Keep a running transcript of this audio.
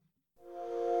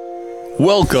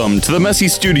Welcome to the Messy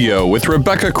Studio with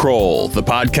Rebecca Kroll, the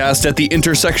podcast at the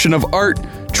intersection of art,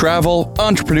 travel,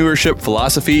 entrepreneurship,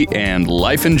 philosophy, and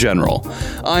life in general.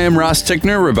 I am Ross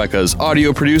Tickner, Rebecca's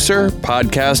audio producer,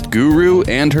 podcast guru,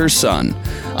 and her son.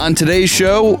 On today's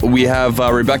show, we have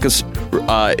Rebecca's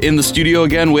in the studio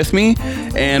again with me,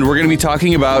 and we're going to be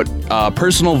talking about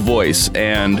personal voice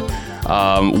and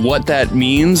what that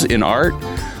means in art.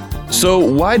 So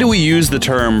why do we use the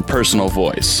term personal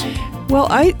voice? Well,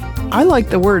 I like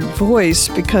the word voice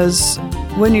because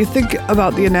when you think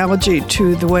about the analogy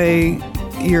to the way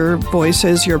your voice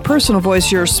is, your personal voice,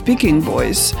 your speaking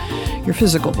voice, your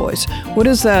physical voice, what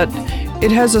is that?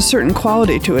 It has a certain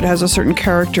quality to it, has a certain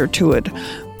character to it.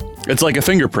 It's like a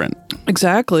fingerprint.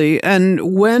 Exactly.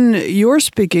 And when you're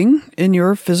speaking in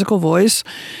your physical voice,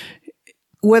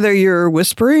 whether you're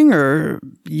whispering or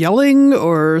yelling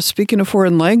or speaking a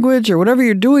foreign language or whatever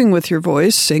you're doing with your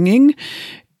voice, singing,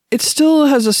 it still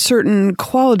has a certain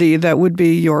quality that would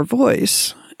be your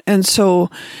voice. And so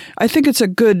I think it's a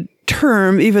good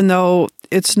term, even though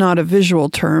it's not a visual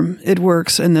term. It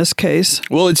works in this case.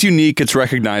 Well, it's unique. It's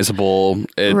recognizable.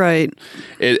 Right.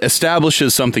 It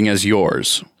establishes something as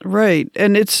yours. Right.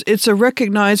 And it's a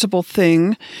recognizable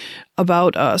thing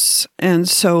about us. And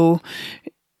so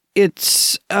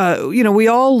it's, we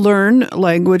all learn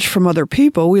language from other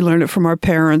people. We learn it from our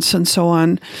parents and so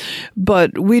on.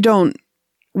 But we don't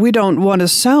want to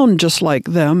sound just like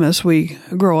them as we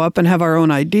grow up and have our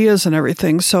own ideas and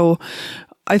everything. So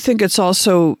I think it's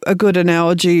also a good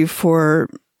analogy for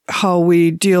how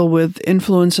we deal with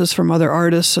influences from other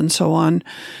artists and so on.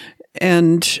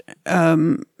 And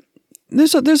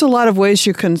there's a lot of ways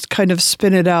you can kind of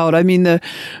spin it out. I mean,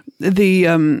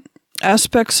 the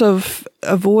aspects of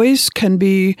a voice can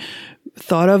be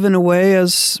thought of in a way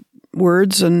as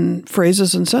words and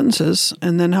phrases and sentences,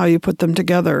 and then how you put them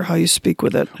together, how you speak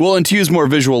with it. Well, and to use more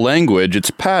visual language,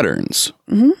 it's patterns.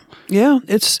 Mm-hmm. Yeah,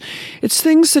 it's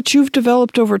things that you've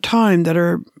developed over time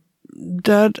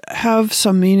that have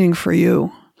some meaning for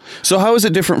you. So how is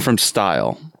it different from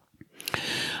style?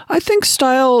 I think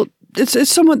style, it's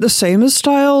somewhat the same as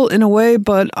style in a way,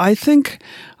 but I think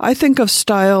of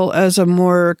style as a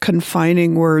more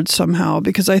confining word somehow,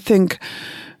 because I think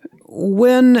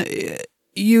when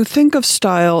you think of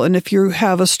style, and if you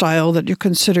have a style that you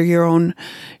consider your own,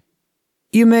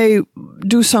 you may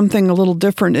do something a little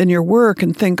different in your work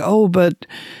and think, oh, but,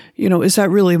 is that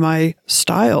really my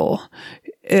style?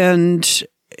 And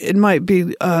it might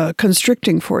be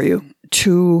constricting for you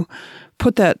to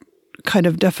put that kind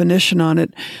of definition on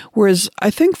it. Whereas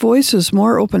I think voice is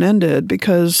more open-ended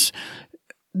because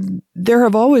there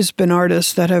have always been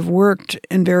artists that have worked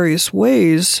in various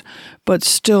ways, but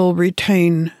still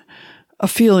retain a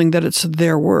feeling that it's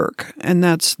their work and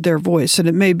that's their voice. And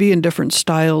it may be in different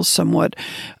styles somewhat.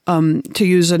 To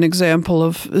use an example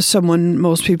of someone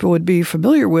most people would be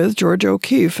familiar with, Georgia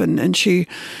O'Keeffe. And she,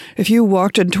 if you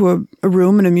walked into a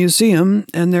room in a museum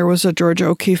and there was a Georgia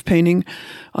O'Keeffe painting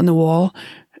on the wall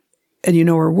and you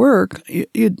know her work,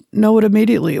 you'd know it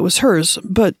immediately. It was hers.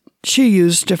 But she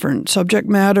used different subject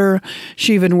matter.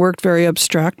 She even worked very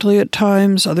abstractly at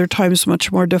times, other times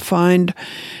much more defined.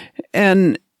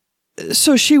 And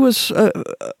so she was,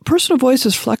 personal voice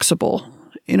is flexible.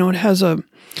 It has an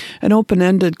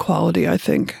open-ended quality, I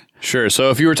think. Sure. So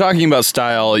if you were talking about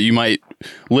style, you might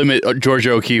limit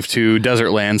Georgia O'Keeffe to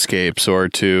desert landscapes or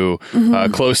to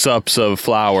close-ups of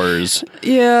flowers.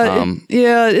 Yeah.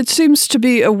 It seems to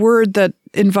be a word that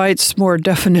invites more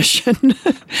definition.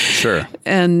 Sure.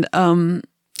 And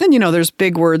there's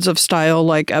big words of style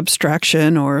like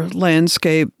abstraction or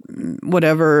landscape,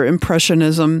 whatever,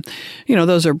 impressionism.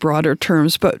 Those are broader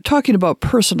terms. But talking about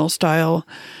personal style,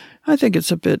 I think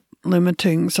it's a bit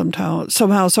limiting somehow. So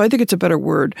I think it's a better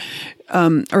word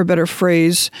or a better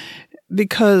phrase,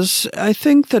 because I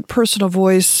think that personal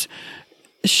voice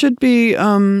should be,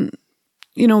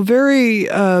 very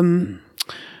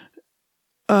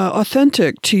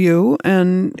authentic to you,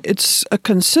 and it's a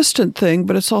consistent thing,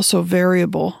 but it's also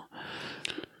variable.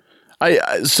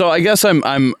 So I guess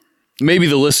I'm maybe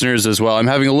the listeners as well. I'm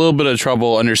having a little bit of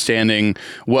trouble understanding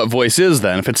what voice is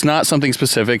then. If it's not something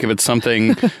specific, if it's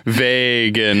something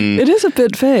vague and it is a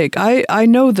bit vague. I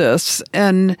know this,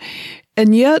 and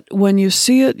yet when you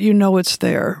see it, it's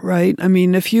there, right? I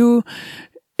mean, if you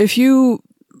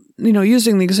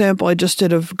using the example I just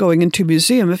did of going into a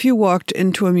museum, if you walked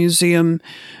into a museum,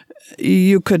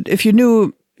 you could, if you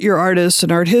knew your artists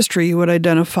and art history, you would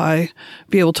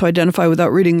be able to identify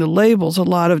without reading the labels a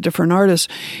lot of different artists.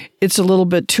 It's a little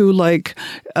bit too like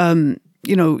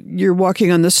you're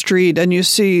walking on the street and you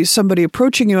see somebody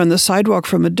approaching you on the sidewalk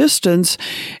from a distance,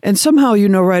 and somehow you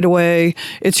know right away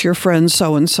it's your friend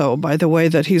so-and-so by the way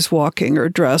that he's walking or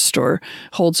dressed or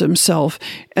holds himself.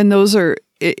 And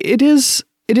it is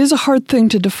a hard thing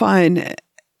to define,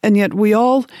 and yet we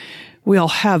all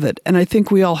have it. And I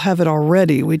think we all have it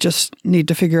already. We just need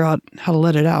to figure out how to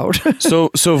let it out. So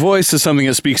voice is something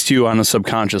that speaks to you on a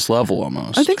subconscious level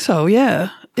almost. I think so, yeah.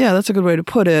 Yeah, that's a good way to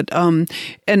put it. And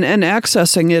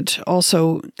accessing it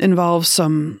also involves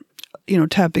some,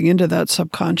 tapping into that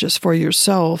subconscious for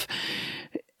yourself.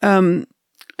 And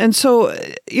so,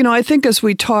 I think as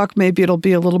we talk, maybe it'll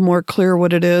be a little more clear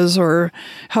what it is or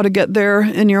how to get there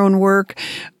in your own work.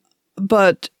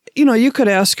 But, you could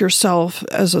ask yourself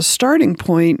as a starting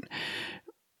point,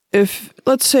 if,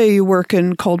 let's say you work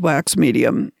in cold wax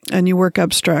medium and you work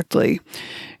abstractly.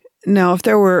 Now, if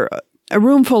there were a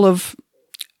room full of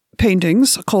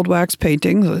paintings, cold wax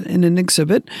paintings in an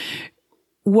exhibit,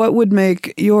 what would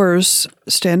make yours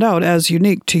stand out as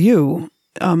unique to you?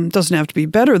 Doesn't have to be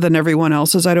better than everyone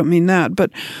else's. I don't mean that.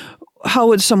 But how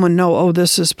would someone know, oh,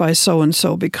 this is by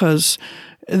so-and-so because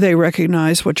they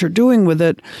recognize what you're doing with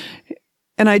it?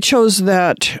 And I chose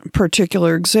that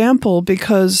particular example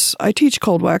because I teach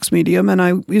cold wax medium and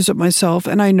I use it myself.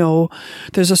 And I know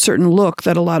there's a certain look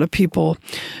that a lot of people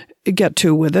get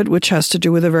to with it, which has to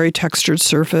do with a very textured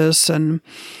surface and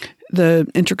the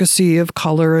intricacy of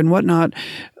color and whatnot.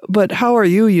 But how are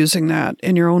you using that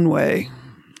in your own way?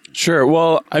 Sure.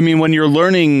 Well, I mean, when you're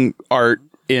learning art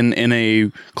in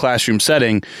a classroom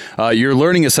setting, you're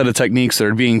learning a set of techniques that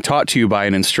are being taught to you by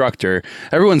an instructor.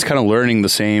 Everyone's kind of learning the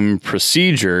same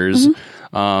procedures.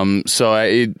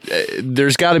 Mm-hmm.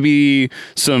 There's got to be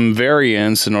some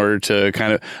variance in order to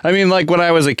kind of, like when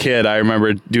I was a kid, I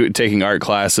remember taking art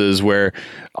classes where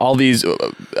all these,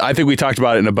 I think we talked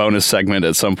about it in a bonus segment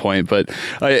at some point, but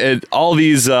all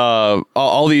these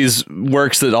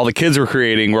works that all the kids were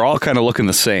creating were all kind of looking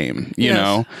the same, you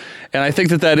know? And I think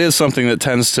that is something that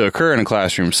tends to occur in a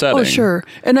classroom setting. Oh, sure.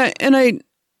 And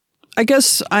I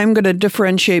guess I'm going to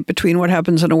differentiate between what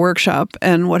happens in a workshop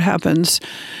and what happens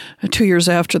 2 years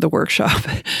after the workshop.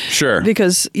 Sure.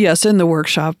 Because, yes, in the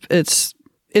workshop, it's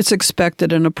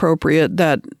expected and appropriate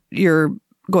that you're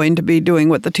going to be doing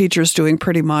what the teacher's doing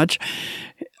pretty much.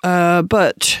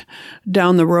 But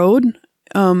down the road,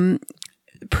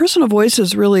 personal voice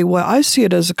is really what I see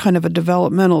it as a kind of a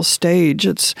developmental stage.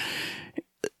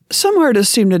 Some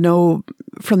artists seem to know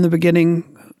from the beginning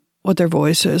what their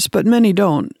voice is, but many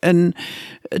don't. And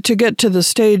to get to the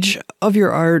stage of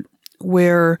your art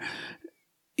where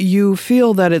you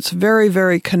feel that it's very,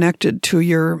 very connected to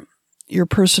your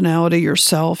personality,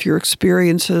 yourself, your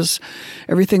experiences,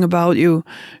 everything about you,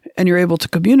 and you're able to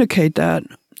communicate that,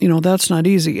 that's not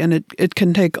easy. And it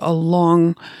can take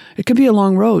it can be a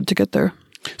long road to get there.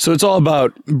 So it's all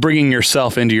about bringing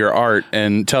yourself into your art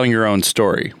and telling your own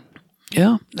story.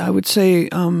 Yeah, I would say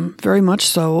very much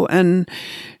so. And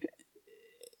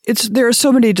there are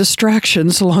so many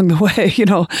distractions along the way.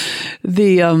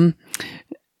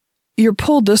 You're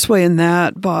pulled this way and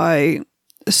that by,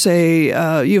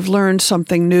 say, you've learned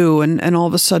something new, and all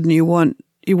of a sudden you want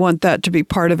that to be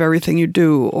part of everything you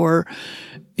do, or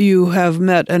you have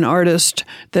met an artist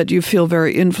that you feel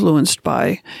very influenced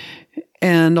by,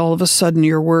 and all of a sudden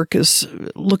your work is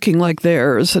looking like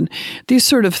theirs, and these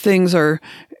sort of things are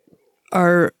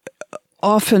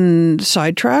often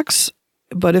sidetracks,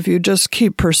 but if you just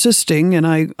keep persisting, and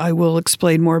I will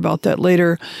explain more about that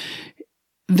later,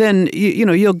 then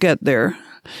you'll get there.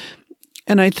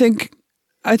 And I think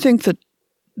that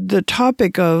the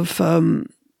topic of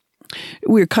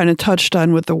we kind of touched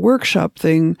on with the workshop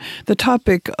thing, the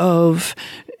topic of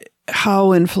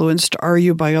how influenced are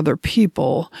you by other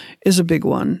people is a big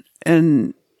one,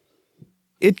 and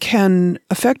it can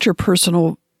affect your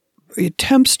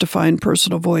attempts to find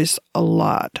personal voice a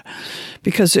lot,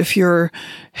 because if you're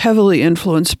heavily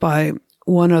influenced by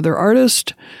one other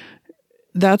artist,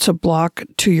 that's a block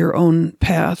to your own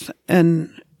path. And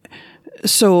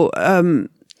so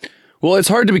well, it's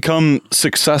hard to become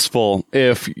successful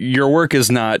if your work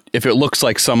if it looks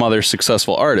like some other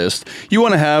successful artist. You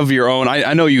want to have your own,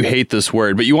 I know you hate this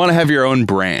word, but you want to have your own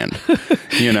brand.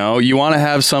 You want to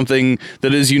have something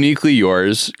that is uniquely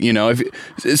yours. Anybody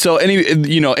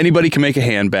can make a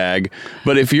handbag,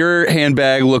 but if your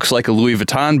handbag looks like a Louis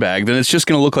Vuitton bag, then it's just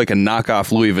going to look like a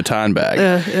knockoff Louis Vuitton bag.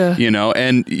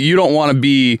 And you don't want to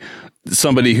be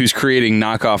somebody who's creating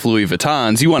knockoff Louis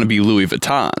Vuittons. You want to be Louis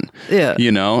Vuitton. Yeah.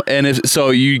 And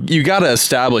you got to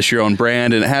establish your own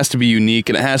brand, and it has to be unique,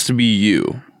 and it has to be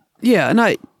you. Yeah,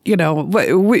 and you know,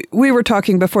 we were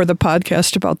talking before the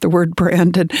podcast about the word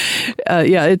brand, and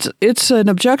it's an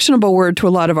objectionable word to a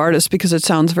lot of artists because it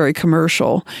sounds very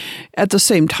commercial. At the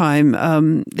same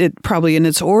time, it probably in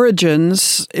its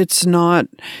origins, it's not.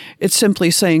 It's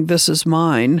simply saying this is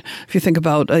mine. If you think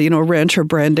about rancher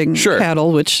branding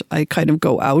cattle, which I kind of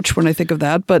go ouch when I think of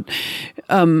that, but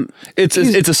it's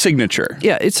a signature.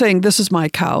 Yeah, it's saying this is my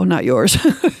cow, not yours,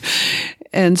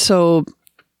 and so.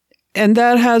 And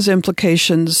that has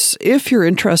implications if you're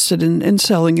interested in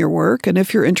selling your work, and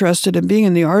if you're interested in being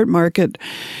in the art market.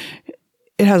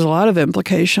 It has a lot of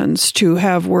implications to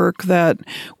have work that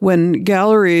when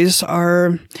galleries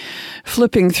are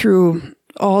flipping through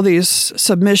all these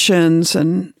submissions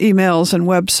and emails and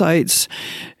websites,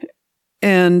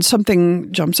 and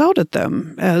something jumps out at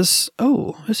them as,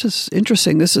 oh, this is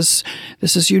interesting, this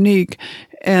is unique,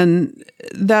 and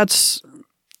that's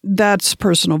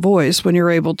personal voice, when you're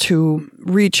able to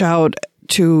reach out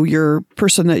to your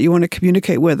person that you want to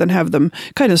communicate with and have them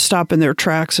kind of stop in their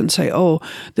tracks and say, oh,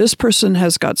 this person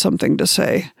has got something to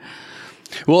say.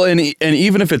 Well, and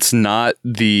even if it's not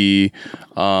the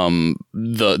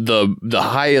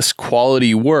highest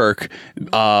quality work,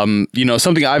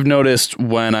 something I've noticed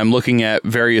when I'm looking at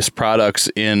various products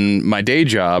in my day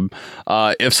job,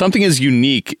 if something is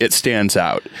unique, it stands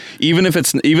out. Even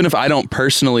if I don't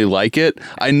personally like it,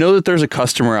 I know that there's a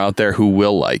customer out there who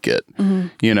will like it. Mm-hmm.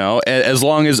 You know, as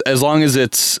long as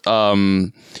it's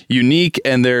unique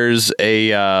and there's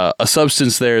a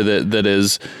substance there that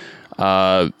is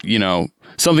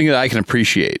something that I can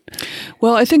appreciate.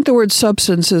 Well, I think the word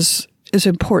substance is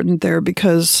important there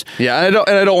because... Yeah, I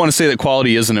don't want to say that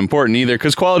quality isn't important either,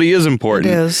 because quality is important.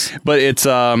 It is. But it's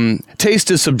taste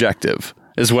is subjective,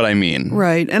 is what I mean.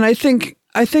 Right. And I think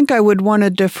I would want to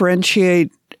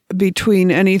differentiate between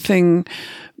anything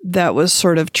that was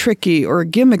sort of tricky or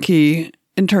gimmicky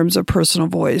in terms of personal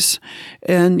voice.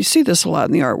 And you see this a lot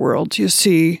in the art world. You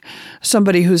see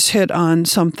somebody who's hit on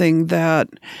something that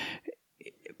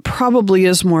probably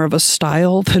is more of a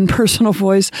style than personal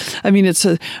voice. I mean, it's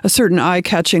a certain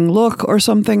eye-catching look or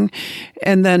something,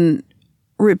 and then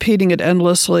repeating it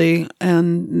endlessly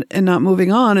and not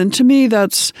moving on. And to me,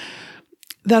 that's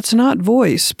not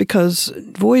voice, because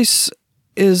voice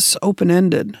is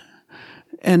open-ended.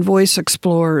 And voice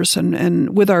explores,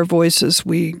 and with our voices,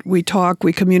 we talk,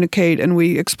 we communicate, and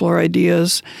we explore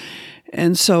ideas.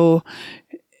 And so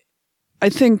I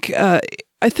think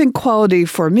quality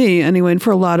for me, anyway, and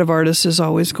for a lot of artists, is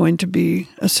always going to be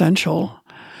essential.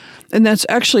 And that's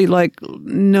actually like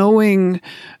knowing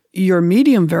your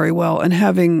medium very well and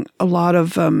having a lot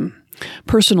of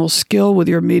personal skill with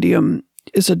your medium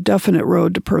is a definite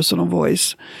road to personal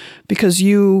voice, because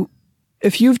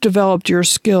if you've developed your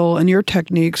skill and your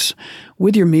techniques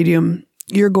with your medium,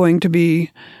 you're going to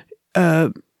be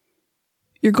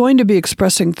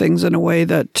expressing things in a way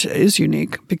that is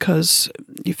unique because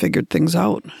you figured things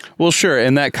out. Well, sure,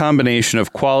 and that combination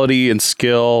of quality and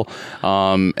skill,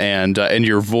 and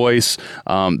your voice,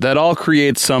 that all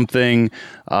creates something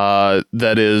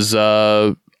that is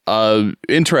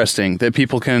interesting, that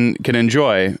people can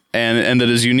enjoy, and that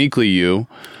is uniquely you.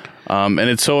 And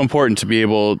it's so important to be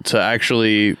able to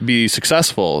actually be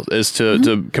successful, is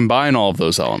to combine all of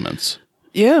those elements.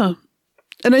 Yeah.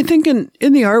 And I think in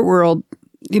the art world,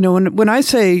 when I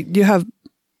say you have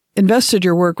invested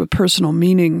your work with personal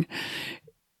meaning,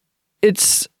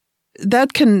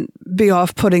 that can be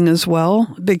off-putting as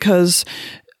well, because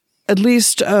at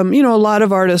least, a lot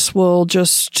of artists will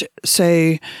just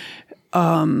say,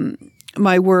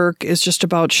 my work is just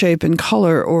about shape and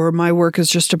color, or my work is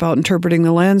just about interpreting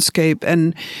the landscape.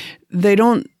 And they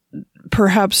don't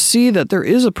perhaps see that there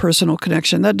is a personal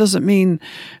connection. That doesn't mean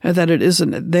that it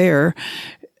isn't there.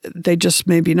 They just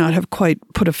maybe not have quite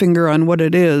put a finger on what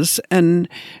it is. And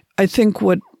I think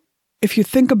if you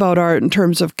think about art in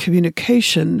terms of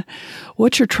communication,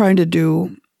 what you're trying to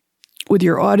do with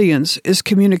your audience is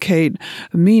communicate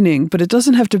meaning, but it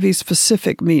doesn't have to be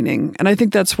specific meaning. And I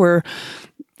think that's where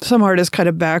some artists kind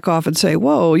of back off and say,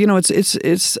 whoa,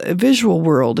 it's a visual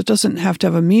world. It doesn't have to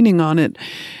have a meaning on it.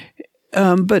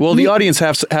 But the audience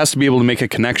has to be able to make a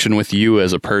connection with you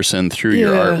as a person through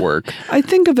your artwork. I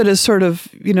think of it as sort of,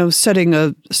 setting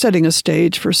a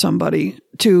stage for somebody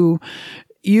to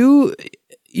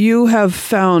you have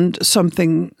found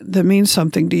something that means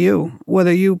something to you,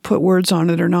 whether you put words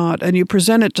on it or not, and you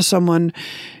present it to someone,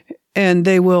 and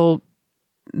they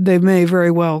may very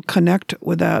well connect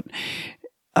with that.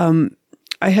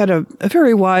 I had a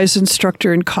very wise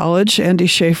instructor in college, Andy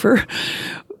Schaefer,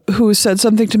 who said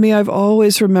something to me I've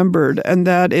always remembered, and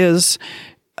that is,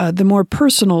 the more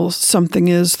personal something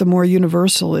is, the more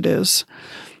universal it is.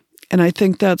 And I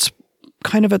think that's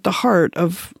kind of at the heart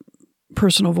of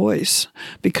personal voice,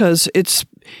 because if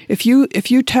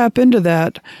you tap into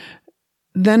that,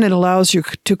 then it allows you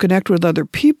to connect with other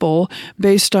people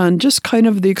based on just kind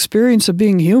of the experience of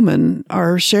being human.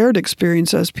 Our shared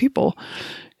experience as people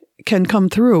can come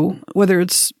through, whether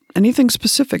it's anything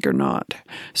specific or not.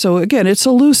 So again, it's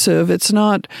elusive. It's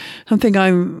not something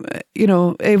I'm,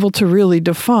 able to really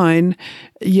define,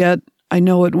 yet I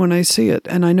know it when I see it,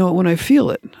 and I know it when I feel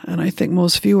it. And I think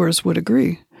most viewers would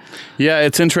agree. Yeah,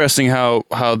 it's interesting how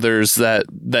there's that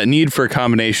need for a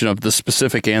combination of the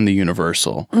specific and the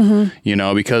universal.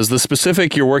 Because the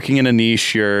specific, you're working in a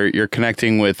niche, you're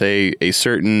connecting with a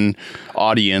certain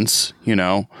audience,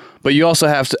 but you also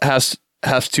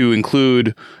have to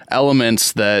include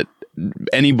elements that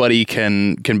anybody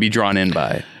can be drawn in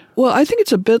by. Well, I think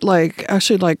it's a bit like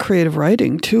creative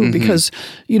writing too, because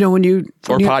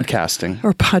podcasting,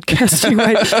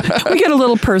 right? We get a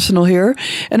little personal here,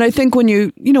 and I think when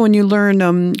you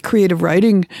learn creative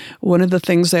writing, one of the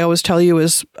things they always tell you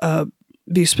is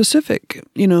be specific.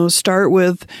 Start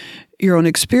with your own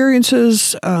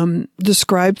experiences,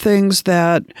 describe things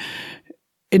that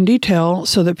in detail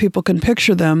so that people can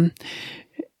picture them.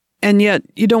 And yet,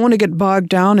 you don't want to get bogged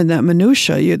down in that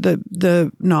minutia.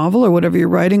 The novel or whatever you're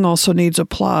writing also needs a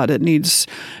plot. It needs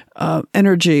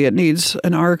energy. It needs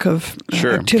an arc of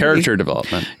activity. Character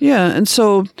development. Yeah, and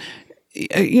so,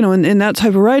 in that type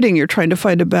of writing, you're trying to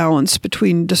find a balance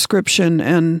between description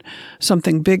and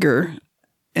something bigger.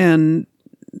 And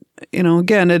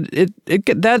again,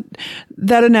 that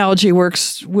analogy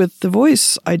works with the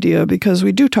voice idea, because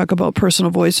we do talk about personal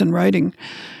voice in writing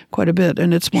quite a bit,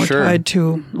 and it's more tied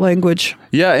to language.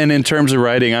 Yeah, and in terms of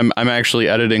writing, I'm actually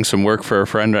editing some work for a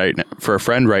friend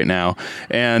right now,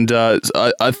 and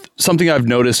something I've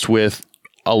noticed with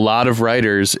a lot of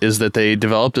writers is that they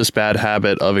develop this bad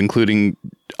habit of including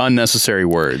unnecessary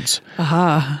words.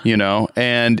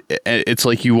 And it's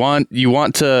like you want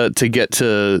to get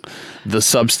to the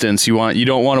substance. You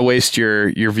don't want to waste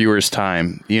your viewers'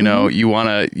 time. You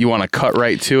want to cut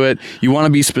right to it. You want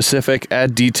to be specific,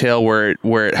 add detail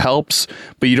where it helps,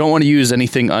 but you don't want to use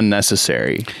anything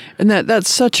unnecessary. And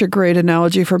that's such a great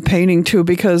analogy for painting too,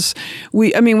 because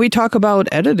we talk about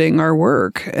editing our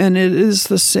work, and it is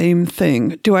the same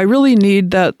thing. Do I really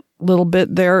need that little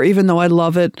bit there, even though I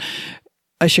love it?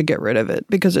 I should get rid of it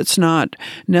because it's not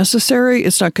necessary.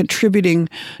 It's not contributing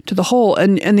to the whole.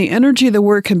 And the energy of the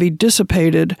work can be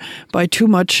dissipated by too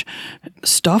much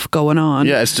stuff going on.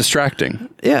 Yeah, it's distracting.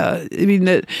 Yeah. I mean,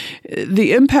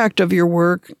 the impact of your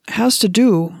work has to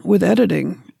do with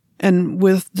editing and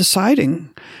with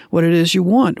deciding what it is you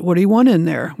want. What do you want in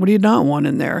there? What do you not want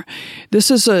in there?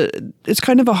 It's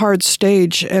kind of a hard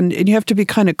stage, and you have to be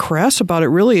kind of crass about it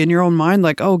really in your own mind,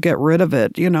 like, oh, get rid of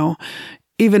it,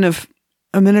 even if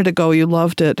a minute ago you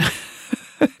loved it.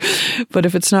 But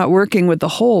if it's not working with the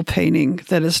whole painting,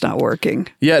 then it's not working.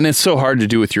 Yeah, and it's so hard to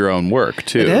do with your own work,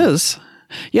 too. It is.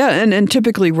 Yeah, and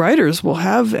typically writers will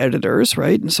have editors,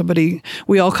 right? And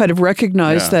we all kind of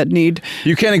recognize that need.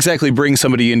 You can't exactly bring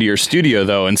somebody into your studio,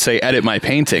 though, and say, edit my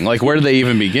painting. Like, where do they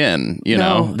even begin? They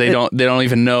don't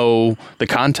even know the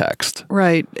context.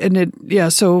 Right. And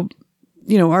so,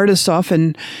 artists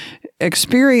often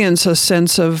experience a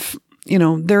sense of,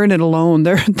 they're in it alone.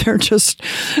 They're just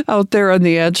out there on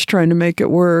the edge trying to make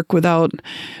it work without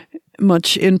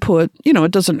much input.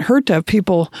 It doesn't hurt to have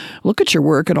people look at your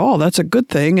work at all. That's a good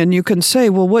thing. And you can say,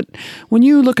 well, when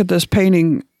you look at this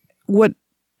painting, what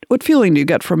feeling do you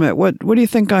get from it? What do you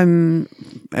think I'm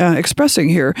expressing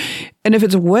here? And if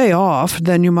it's way off,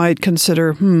 then you might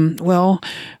consider, well,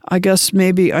 I guess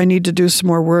maybe I need to do some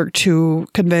more work to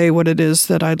convey what it is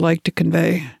that I'd like to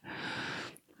convey.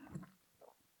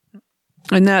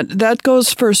 And that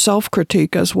goes for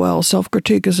self-critique as well.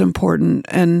 Self-critique is important,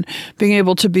 and being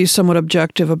able to be somewhat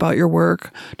objective about your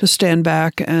work, to stand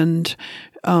back and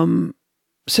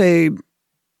say,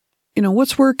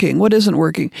 what's working, what isn't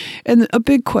working. And a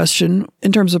big question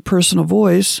in terms of personal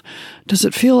voice, does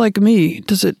it feel like me?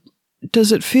 Does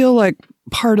it feel like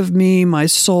part of me, my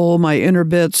soul, my inner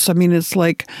bits? I mean, it's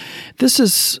like this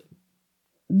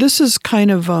is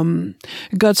kind of a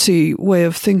gutsy way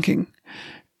of thinking.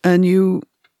 And you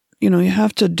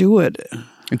have to do it.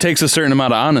 It takes a certain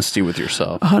amount of honesty with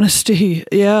yourself. Honesty,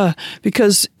 yeah.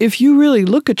 Because if you really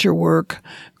look at your work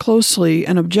closely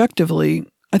and objectively,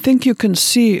 I think you can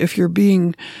see if you're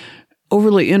being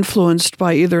overly influenced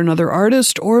by either another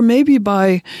artist or maybe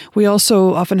we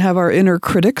also often have our inner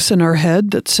critics in our head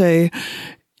that say,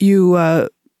 you're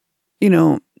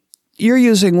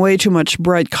using way too much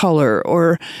bright color,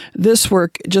 or this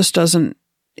work just doesn't,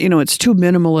 it's too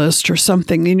minimalist or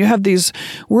something. And you have these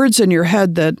words in your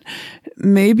head that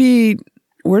maybe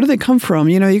where do they come from?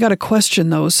 You got to question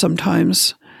those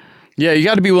sometimes. Yeah, you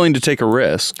got to be willing to take a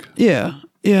risk. Yeah,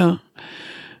 yeah.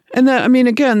 And that,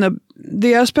 again,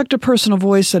 the aspect of personal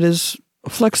voice that is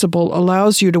flexible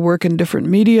allows you to work in different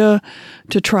media,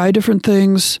 to try different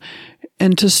things,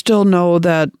 and to still know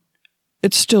that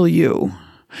it's still you.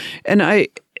 And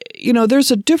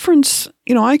there's a difference.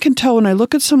 I can tell when I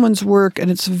look at someone's work,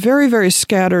 and it's very, very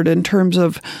scattered in terms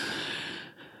of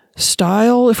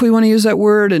style, if we want to use that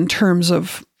word, in terms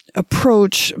of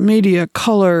approach, media,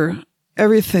 color,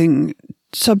 everything,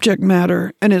 subject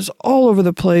matter, and it's all over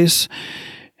the place.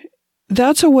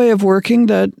 That's a way of working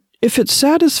that if it's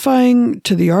satisfying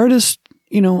to the artist,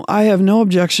 I have no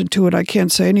objection to it. I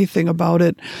can't say anything about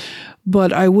it,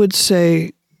 but I would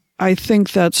say I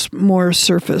think that's more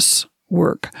surface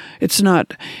work. It's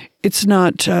not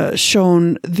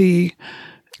shown the...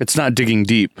 It's not digging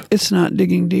deep. It's not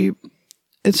digging deep.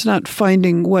 It's not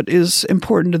finding what is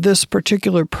important to this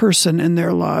particular person in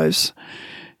their lives.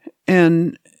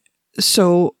 And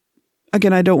so,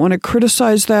 again, I don't want to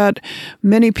criticize that.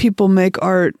 Many people make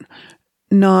art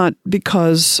not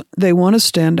because they want to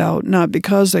stand out, not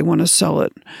because they want to sell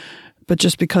it, but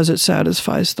just because it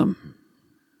satisfies them.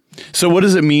 So what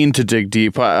does it mean to dig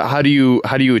deep? How do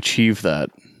you achieve that?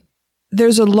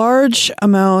 There's a large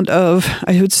amount of,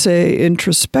 I would say,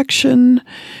 introspection,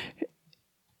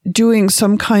 doing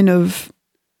some kind of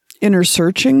inner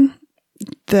searching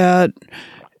that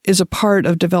is a part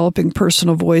of developing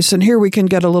personal voice. And here we can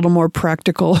get a little more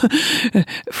practical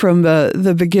from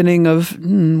the beginning of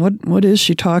what is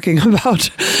she talking about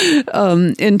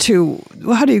into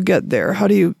how do you get there? How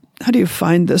do you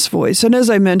find this voice? And as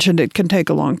I mentioned, it can take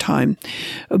a long time.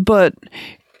 But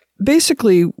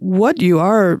basically what you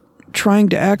are trying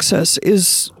to access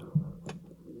is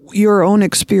your own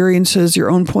experiences, your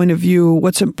own point of view,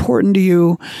 what's important to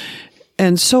you,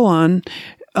 and so on.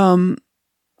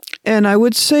 And I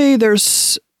would say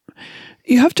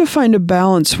you have to find a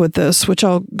balance with this, which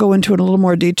I'll go into in a little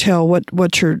more detail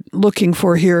what you're looking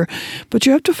for here. But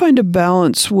you have to find a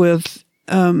balance with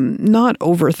not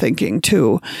overthinking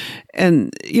too.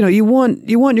 And you want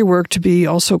your work to be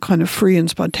also kind of free and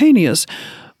spontaneous.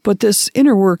 But this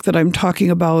inner work that I'm talking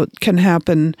about can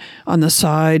happen on the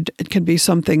side. It can be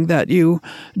something that you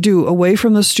do away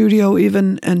from the studio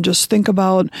even and just think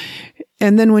about.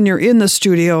 And then when you're in the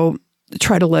studio,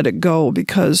 try to let it go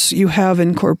because you have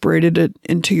incorporated it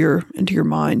into your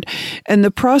mind. And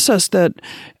the process that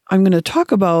I'm going to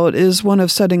talk about is one of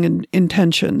setting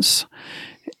intentions.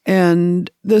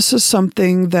 And this is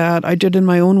something that I did in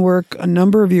my own work a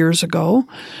number of years ago.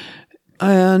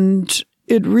 And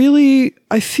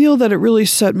I feel that it really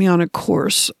set me on a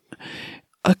course,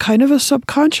 a kind of a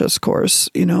subconscious course.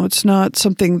 It's not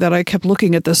something that I kept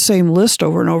looking at the same list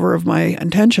over and over of my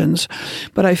intentions,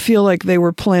 but I feel like they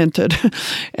were planted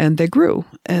and they grew.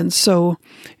 And so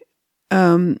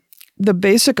the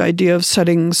basic idea of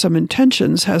setting some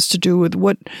intentions has to do with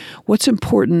what's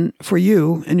important for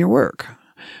you in your work.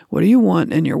 What do you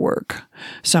want in your work?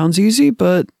 Sounds easy,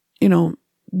 but,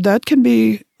 that can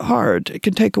be hard. It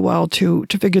can take a while to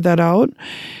figure that out.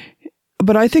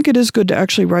 But I think it is good to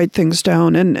actually write things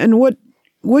down. And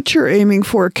what you're aiming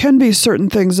for can be certain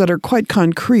things that are quite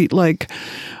concrete, like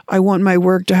I want my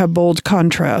work to have bold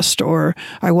contrast, or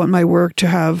I want my work to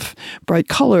have bright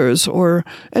colors, or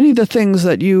any of the things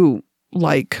that you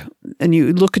like. And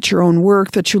you look at your own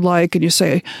work that you like and you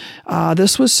say,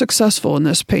 this was successful in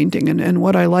this painting. And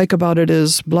what I like about it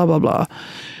is blah, blah, blah.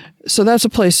 So that's a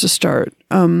place to start.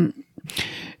 But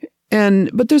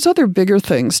there's other bigger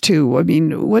things too.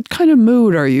 What kind of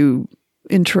mood are you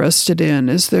interested in?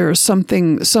 Is there some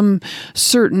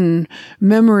certain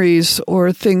memories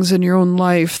or things in your own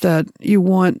life that you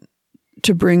want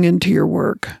to bring into your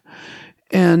work?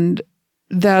 And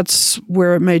that's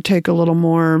where it may take a little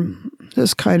more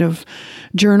this kind of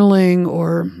journaling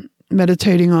or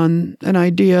meditating on an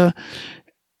idea.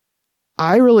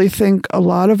 I really think a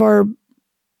lot of our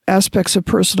aspects of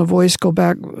personal voice go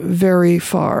back very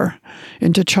far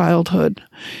into childhood.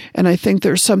 And I think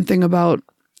there's something about,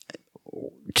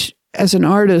 as an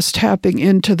artist, tapping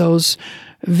into those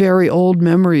very old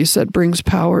memories that brings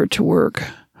power to work.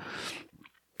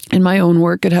 In my own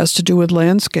work, it has to do with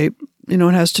landscape. It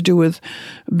has to do with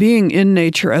being in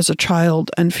nature as a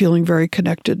child and feeling very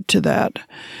connected to that.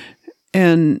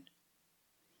 And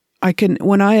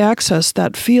when I access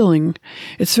that feeling,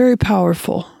 it's very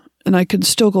powerful. And I can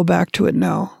still go back to it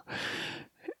now.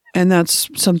 And that's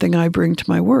something I bring to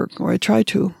my work, or I try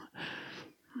to.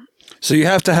 So you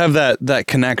have to have that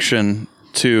connection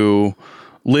to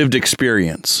lived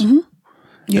experience. Mm-hmm.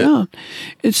 Yeah.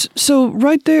 It's so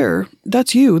right there,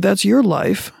 that's you, that's your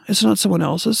life. It's not someone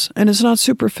else's, and it's not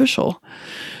superficial.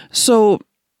 So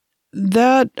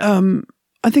that,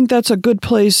 I think that's a good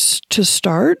place to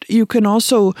start. You can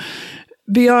also,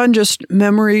 beyond just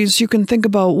memories, you can think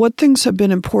about what things have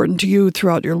been important to you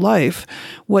throughout your life,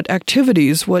 what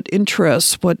activities, what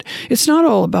interests, it's not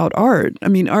all about art. I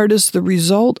mean, art is the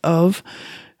result of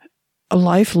a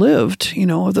life lived,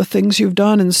 of the things you've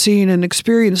done and seen and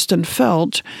experienced and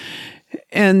felt.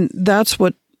 And that's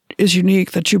what is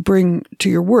unique that you bring to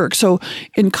your work. So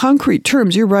in concrete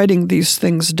terms, you're writing these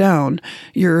things down.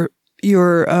 You're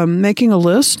making a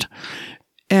list,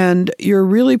 and you're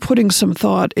really putting some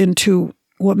thought into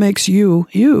what makes you,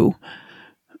 you.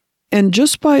 And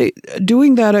just by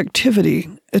doing that activity,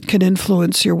 it can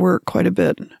influence your work quite a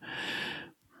bit.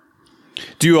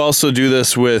 Do you also do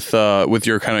this with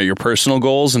your kind of your personal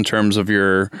goals in terms of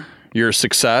your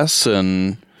success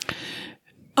and?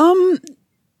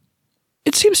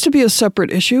 It seems to be a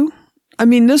separate issue. I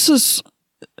mean, this is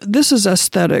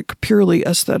aesthetic, purely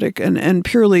aesthetic, and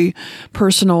purely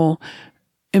personal,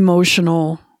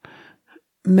 emotional,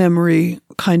 memory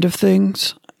kind of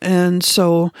things. And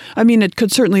so, I mean, it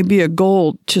could certainly be a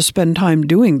goal to spend time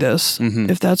doing this,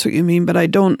 if that's what you mean. But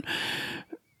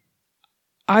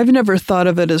I've never thought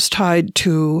of it as tied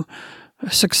to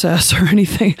success or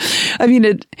anything. I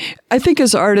mean, I think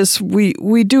as artists,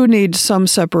 we do need some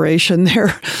separation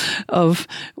there of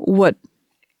what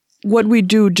we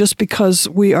do just because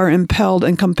we are impelled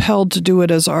and compelled to do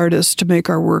it as artists to make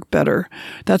our work better.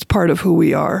 That's part of who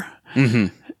we are. Mm-hmm.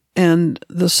 And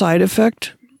the side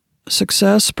effect,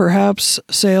 success, perhaps,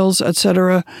 sales,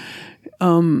 etc.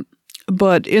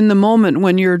 But in the moment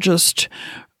when you're just...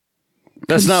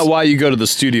 That's not why you go to the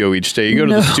studio each day. You go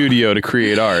to the studio to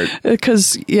create art.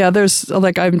 Because,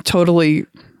 I'm totally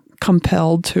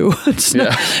compelled to. It's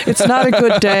not a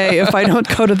good day if I don't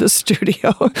go to the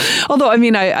studio. Although, I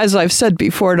mean, as I've said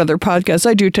before in other podcasts,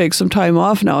 I do take some time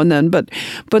off now and then. But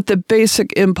the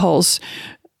basic impulse,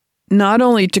 not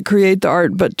only to create the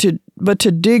art, but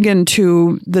to dig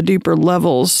into the deeper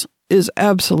levels is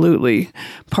absolutely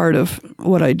part of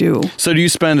what I do. So do you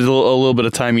spend a little bit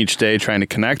of time each day trying to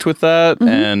connect with that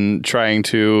and trying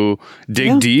to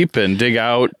dig deep and dig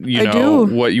out,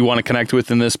 what you want to connect with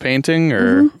in this painting?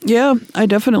 Or Yeah, I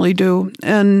definitely do.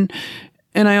 And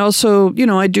I also,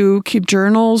 I do keep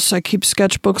journals. I keep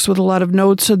sketchbooks with a lot of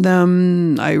notes in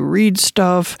them. I read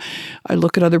stuff. I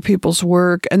look at other people's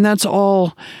work. And that's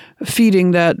all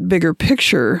feeding that bigger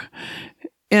picture.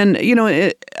 And,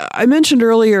 I mentioned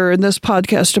earlier in this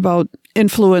podcast about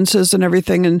influences and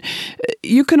everything, and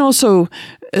you can also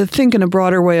think in a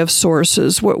broader way of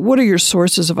sources. What are your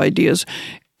sources of ideas?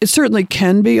 It certainly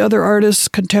can be other artists,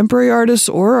 contemporary artists,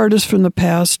 or artists from the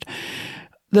past.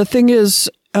 The thing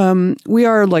is, we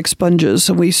are like sponges,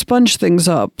 and we sponge things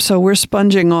up. So we're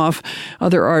sponging off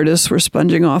other artists. We're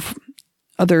sponging off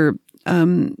other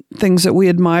things that we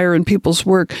admire in people's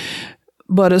work.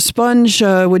 But a sponge,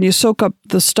 when you soak up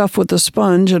the stuff with the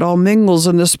sponge, it all mingles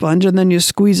in the sponge, and then you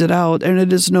squeeze it out, and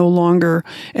it is no longer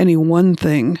any one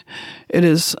thing. It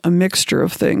is a mixture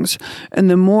of things. And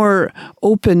the more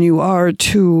open you are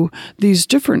to these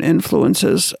different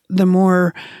influences, the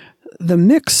more the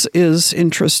mix is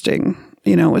interesting.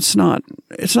 It's not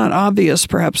obvious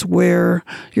perhaps where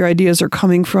your ideas are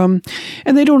coming from,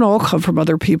 and they don't all come from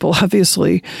other people.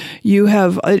 Obviously, you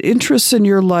have interests in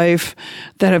your life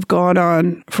that have gone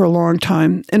on for a long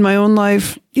time. In my own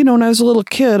life, when I was a little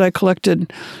kid, I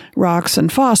collected rocks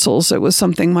and fossils. It was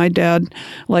something my dad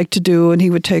liked to do, and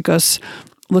he would take us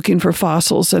looking for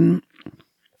fossils and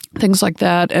things like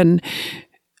that. And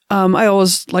I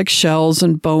always liked shells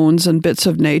and bones and bits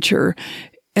of nature.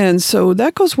 And so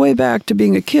that goes way back to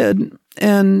being a kid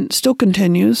and still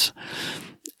continues.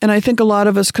 And I think a lot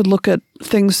of us could look at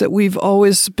things that we've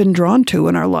always been drawn to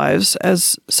in our lives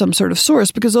as some sort of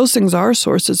source, because those things are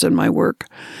sources in my work.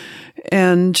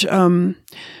 And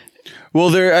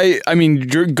well, I mean,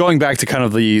 going back to kind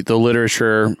of the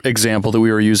literature example that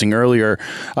we were using earlier,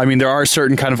 I mean, there are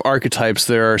certain kind of archetypes,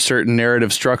 there are certain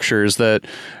narrative structures that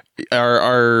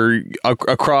are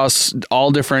across all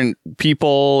different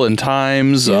people and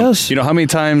times. Yes. How many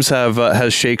times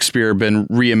has Shakespeare been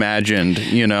reimagined,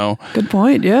 Good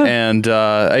point, yeah. And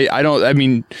I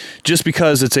mean, just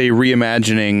because it's a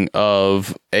reimagining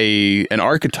of an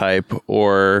archetype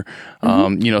or,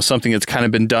 something that's kind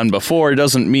of been done before,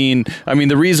 doesn't mean, I mean,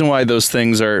 the reason why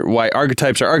why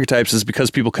archetypes are archetypes is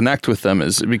because people connect with them,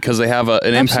 is because they have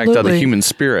an impact on the human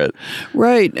spirit.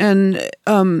 Right. And,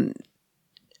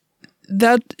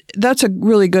 that's a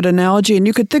really good analogy. And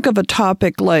you could think of a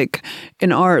topic like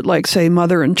in art, like say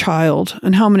mother and child,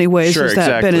 and how many ways has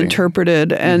that been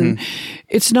interpreted? And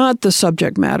it's not the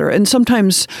subject matter. And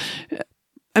sometimes,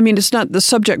 it's not the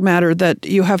subject matter that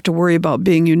you have to worry about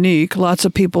being unique. Lots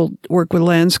of people work with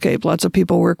landscape. Lots of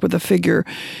people work with a figure.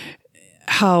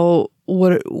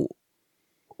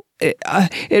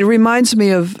 It reminds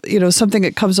me of, something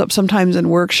that comes up sometimes in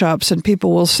workshops, and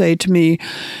people will say to me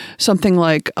something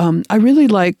like, I really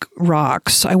like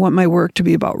rocks. I want my work to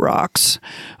be about rocks.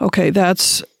 Okay,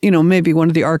 that's, maybe one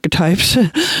of the archetypes,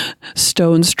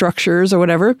 stone structures or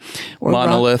whatever. Or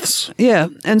monoliths. Yeah.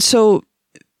 And so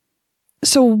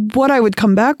what I would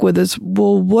come back with is,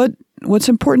 well, what's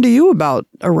important to you about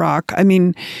a rock?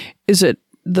 Is it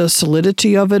the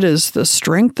solidity of it? Is the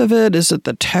strength of it? Is it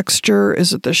the texture?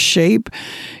 Is it the shape?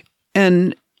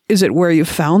 And is it where you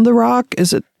found the rock?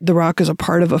 Is it the rock as a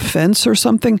part of a fence or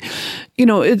something?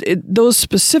 Those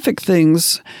specific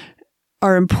things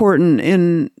are important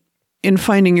in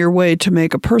finding your way to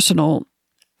make a personal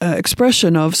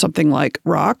expression of something like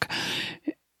rock.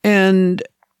 And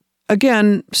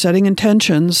again, setting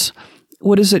intentions.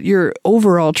 What is it you're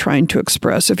overall trying to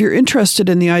express? If you're interested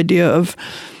in the idea of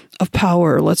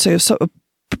power, let's say, of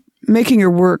making your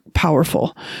work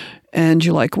powerful, and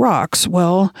you like rocks,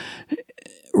 well,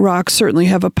 rocks certainly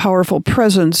have a powerful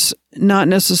presence, not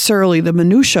necessarily the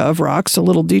minutia of rocks, the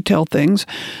little detailed things,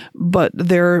 but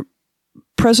their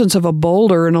presence of a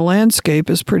boulder in a landscape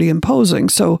is pretty imposing.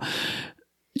 So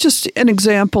just an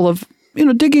example of,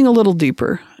 digging a little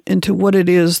deeper into what it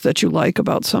is that you like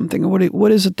about something,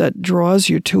 what is it that draws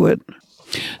you to it.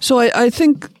 So I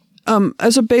think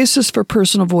as a basis for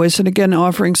personal voice, and again,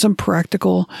 offering some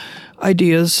practical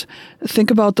ideas, think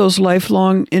about those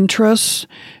lifelong interests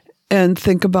and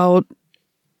think about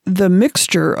the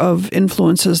mixture of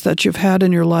influences that you've had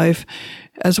in your life,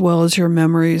 as well as your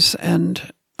memories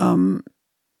and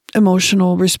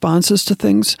emotional responses to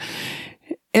things.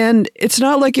 And it's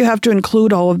not like you have to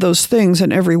include all of those things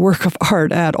in every work of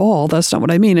art at all. That's not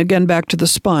what I mean. Again, back to the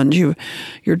sponge,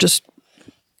 you're just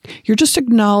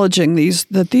acknowledging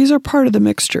that these are part of the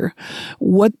mixture.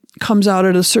 What comes out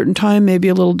at a certain time may be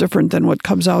a little different than what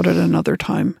comes out at another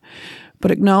time.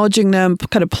 But acknowledging them,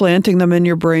 kind of planting them in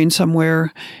your brain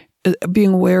somewhere,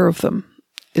 being aware of them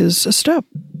is a step.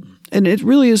 And it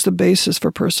really is the basis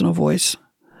for personal voice.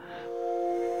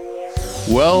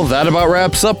 Well, that about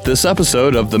wraps up this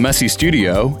episode of The Messy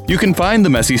Studio. You can find The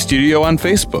Messy Studio on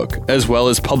Facebook, as well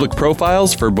as public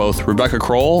profiles for both Rebecca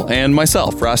Kroll and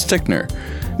myself, Ross Tickner.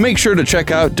 Make sure to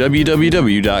check out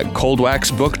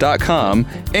www.coldwaxbook.com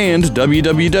and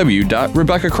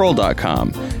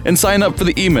www.rebeccakroll.com and sign up for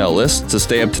the email list to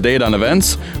stay up to date on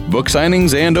events, book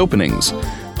signings, and openings.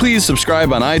 Please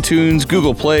subscribe on iTunes,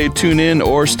 Google Play, TuneIn,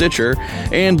 or Stitcher,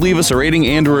 and leave us a rating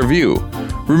and a review.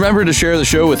 Remember to share the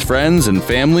show with friends and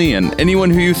family and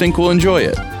anyone who you think will enjoy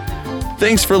it.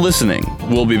 Thanks for listening.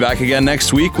 We'll be back again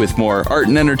next week with more art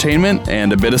and entertainment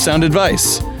and a bit of sound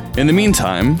advice. In the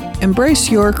meantime, embrace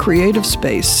your creative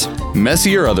space,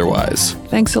 messy or otherwise.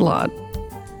 Thanks a lot.